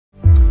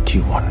Do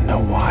you want to know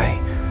why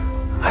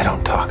I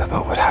don't talk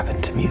about what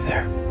happened to me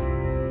there?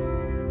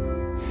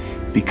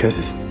 Because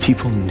if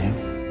people knew,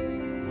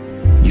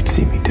 you'd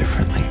see me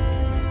differently.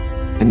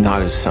 And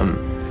not as some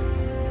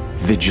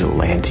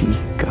vigilante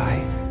guy,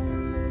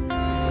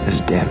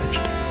 as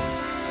damaged.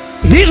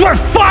 These were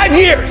 5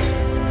 years!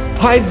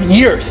 5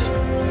 years!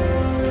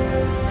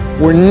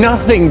 Where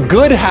nothing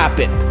good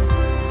happened.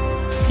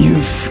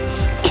 You've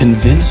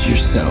convinced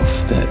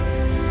yourself that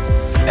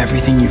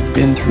everything you've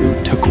been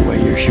through took away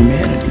your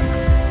humanity.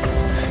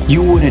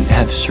 You wouldn't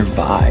have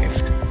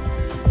survived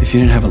if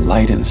you didn't have a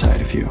light inside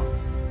of you.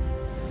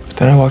 But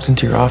then I walked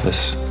into your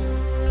office.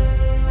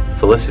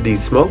 Felicity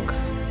Smoke?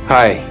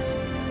 Hi,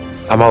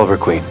 I'm Oliver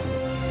Queen.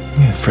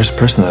 The first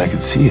person that I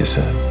could see is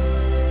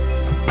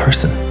a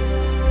person.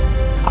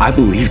 I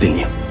believed in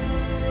you.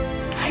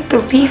 I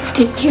believed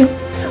in you.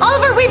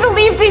 Oliver, we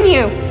believed in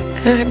you!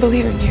 And I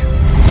believe in you.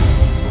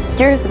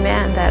 You're the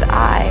man that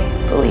I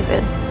believe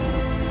in.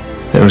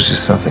 There was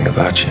just something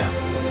about you.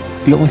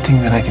 The only thing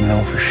that I can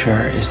know for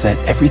sure is that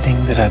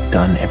everything that I've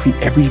done,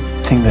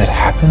 everything that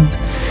happened,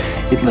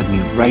 it led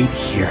me right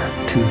here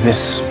to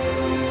this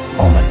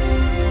moment.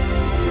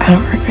 I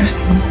don't regret a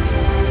single moment.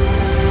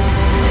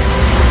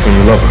 When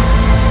you love her,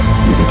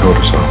 you can told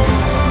her so.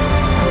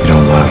 You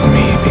don't love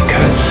me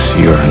because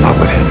you're in love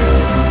with him.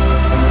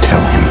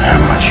 Tell him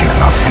how much you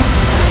love him.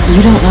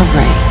 You don't love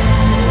Ray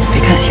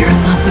because you're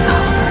in love with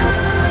Oliver.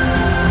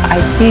 I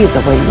see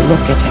the way you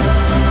look at him.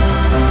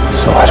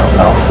 So I don't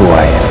know who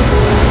I am.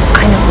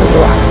 I know who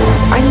you are.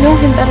 I know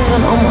him better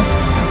than almost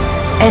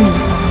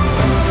anyone.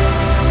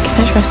 Can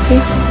I trust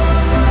you?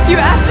 You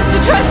asked us to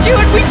trust you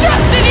and we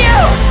trusted you!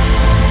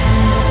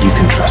 You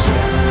can trust me.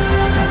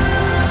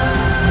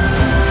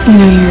 You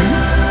know, you're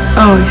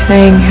always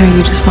saying how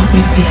you just want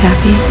me to be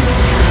happy.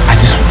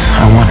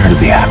 I want her to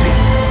be happy.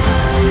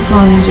 As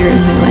long as you're in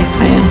my life,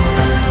 I am.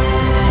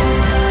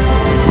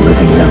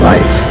 Living your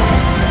life.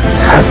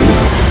 Happy.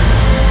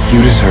 You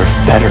deserve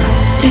better.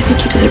 I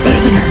think you deserve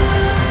better than her.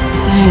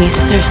 You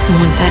deserve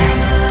someone better.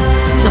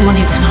 Someone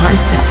who can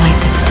harness that light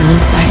that's still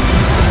inside of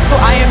you.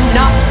 I am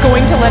not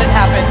going to let it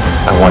happen.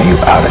 I want you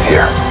out of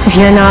here. If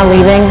you're not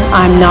leaving,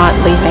 I'm not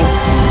leaving.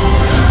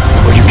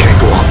 Well, you can't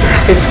go out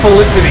there. It's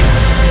Felicity.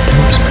 There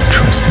was no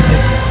trust in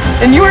it.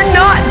 And you are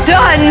not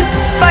done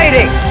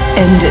fighting.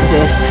 End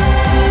this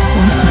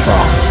once and for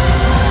all.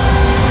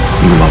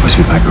 You will always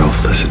be my girl,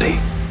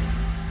 Felicity.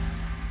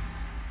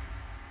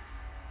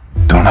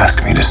 Don't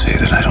ask me to say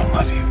that I don't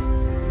love you.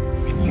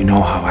 And you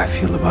know how I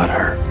feel about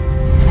her.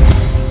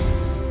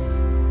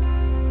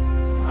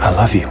 I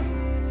love you.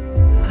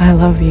 I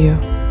love you.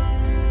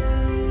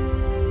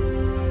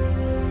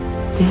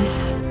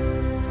 This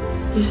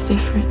is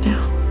different now.